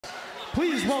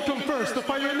Please welcome first the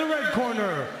fighter in the red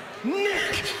corner,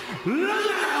 NichLMAO.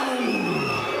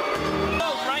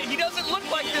 Right, he doesn't look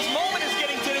like this moment is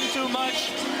getting to him too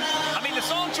much. I mean, the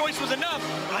song choice was enough.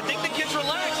 I think the kid's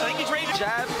relaxed. I think he's ready to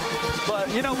jab. But,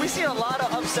 you know, we see a lot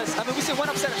of upsets. I mean, we see one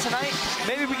upset tonight.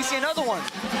 Maybe we can see another one.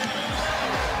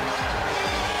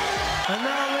 And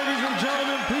now, ladies and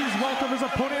gentlemen, please welcome his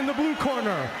opponent in the blue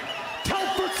corner,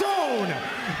 Telford's own,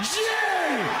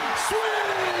 Swingler.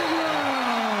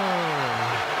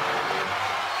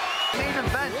 Main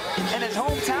event in his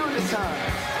hometown this time.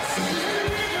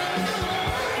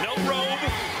 no robe,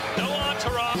 no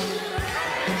entourage.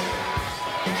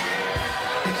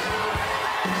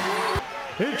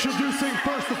 Introducing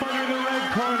first the fighter in the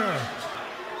red corner,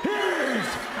 here's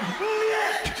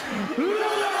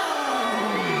NichLMAO.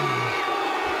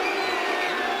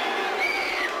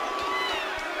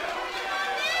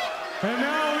 And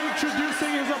now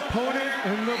introducing his opponent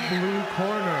in the blue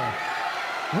corner,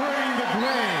 wearing the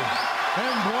gray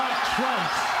and black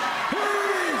trunks,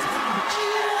 here's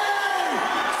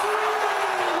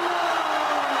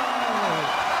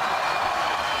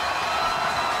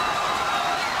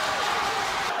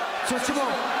Switch him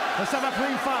up. Let's have a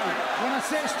clean fight. When I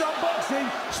say stop boxing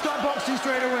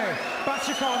straight away. Back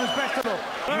your corners, best of luck.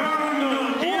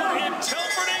 Here in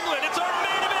Telford, England, it's our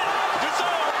main event. It's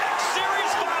our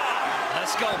X-Series 5.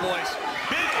 Let's go, boys.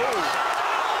 Big.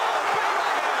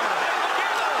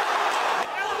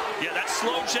 Yeah, that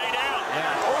slowed Jay down.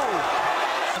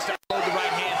 Yeah. Let's load the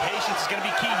right hand. Patience is going to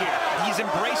be key here. He's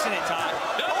embracing it, Todd.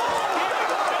 No.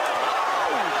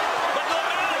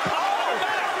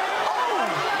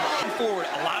 Forward,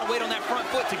 a lot of weight on that front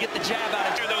foot to get the jab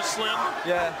out of those slim.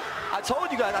 Yeah, I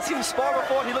told you guys, I seen him spar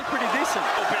before, he looked pretty decent.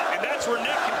 And that's where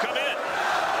Nick can come in.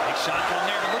 Big shot down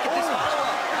there, but look at this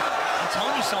follow-up. I'm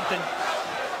telling you something.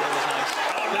 That was nice.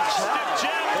 Oh, stiff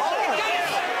jab.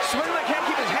 Swingler can't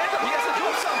keep his hands up, he has to do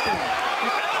something.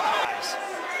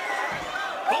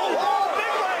 Big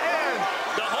right hand.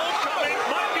 The homecoming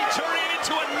might be turning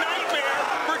into a nightmare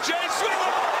for Jay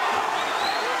Swingler.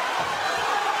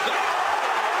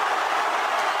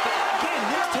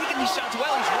 Taking these shots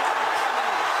well, he's right.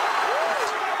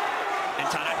 And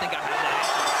Todd, I think I have that.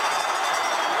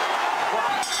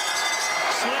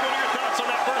 Slim, what are your thoughts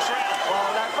on that first round? Well,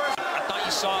 that first, I thought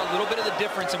you saw a little bit of the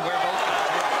difference in where both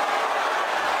guys were.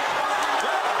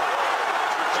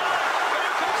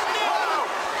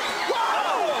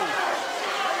 Whoa!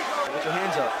 Get your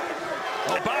hands up.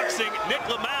 The boxing,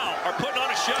 NichLMAO are putting on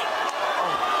a show.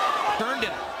 Turned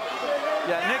him.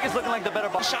 Yeah, Nick is looking like the better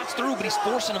boxer. Shots through, but he's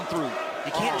forcing them through.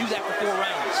 You can't do that for 4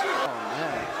 rounds. Oh,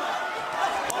 man.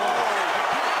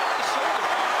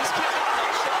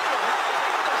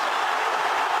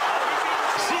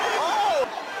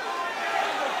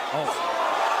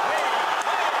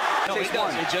 No, it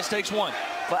does. It just takes one.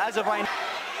 But as of right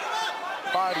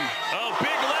now, body. Oh, big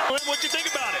left. What'd you think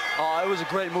about it? Oh, it was a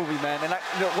great movie, man. And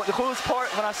the coolest part,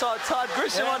 when I saw Todd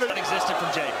Grisham on it. Existed from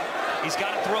Jay. He's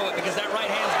got to throw it because that right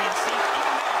hand's being seen.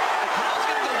 The crowd's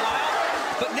going to go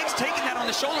wild, but Nick's taking that on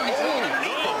the shoulder and he's moving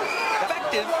underneath it.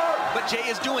 Effective, but Jay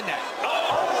is doing that.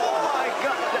 Oh my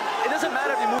God. It doesn't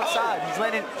matter if he moves aside. He's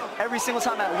landing every single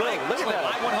time at will. Look at that.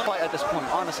 I want to fight at this point,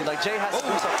 honestly. Like, Jay has to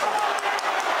do something.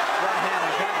 Right hand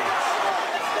and counter.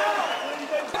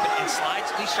 And slides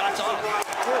these shots off.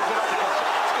 Good shot.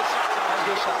 That's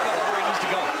good shot. That's where he needs to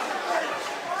go.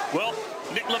 Well,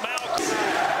 NichLMAO,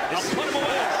 I'll put him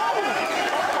away.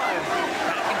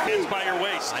 Back and fence by your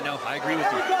waist. I know, I agree with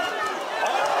you.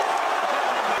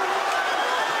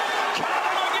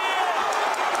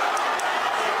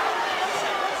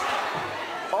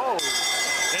 Oh.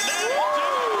 And that will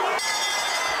do.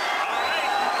 All right.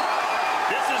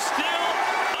 This is still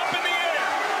up in the air.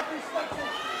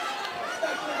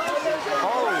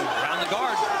 Oh. Around the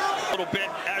guard. A little bit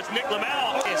as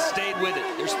NichLMAO has stayed with it.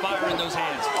 There's fire in those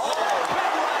hands. Oh, big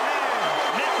right hand.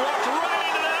 Nick walked right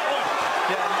into that one.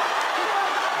 Yeah.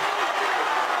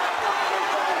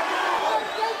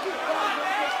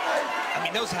 I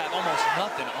mean, those have almost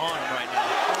nothing on them right now.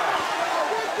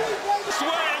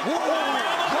 Swing.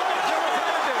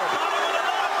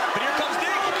 But here comes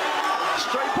Nick.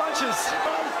 Straight punches.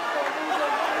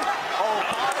 Oh,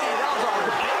 body. That was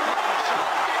a big shot.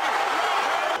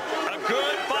 A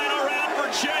good final round for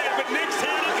Jay, but Nick's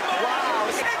hand is gone. Wow.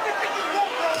 Let's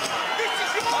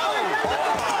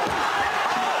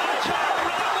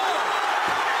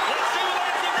see who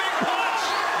lands the big punch.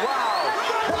 Wow.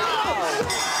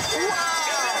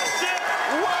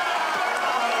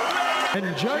 And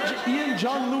Judge Ian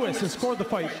John Lewis has scored the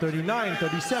fight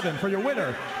 39-37 for your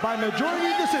winner by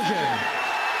majority decision,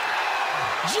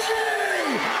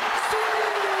 Jay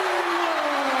Swingler!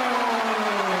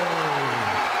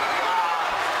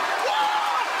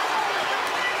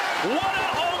 What a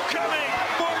homecoming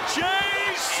for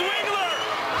Jay Swingler!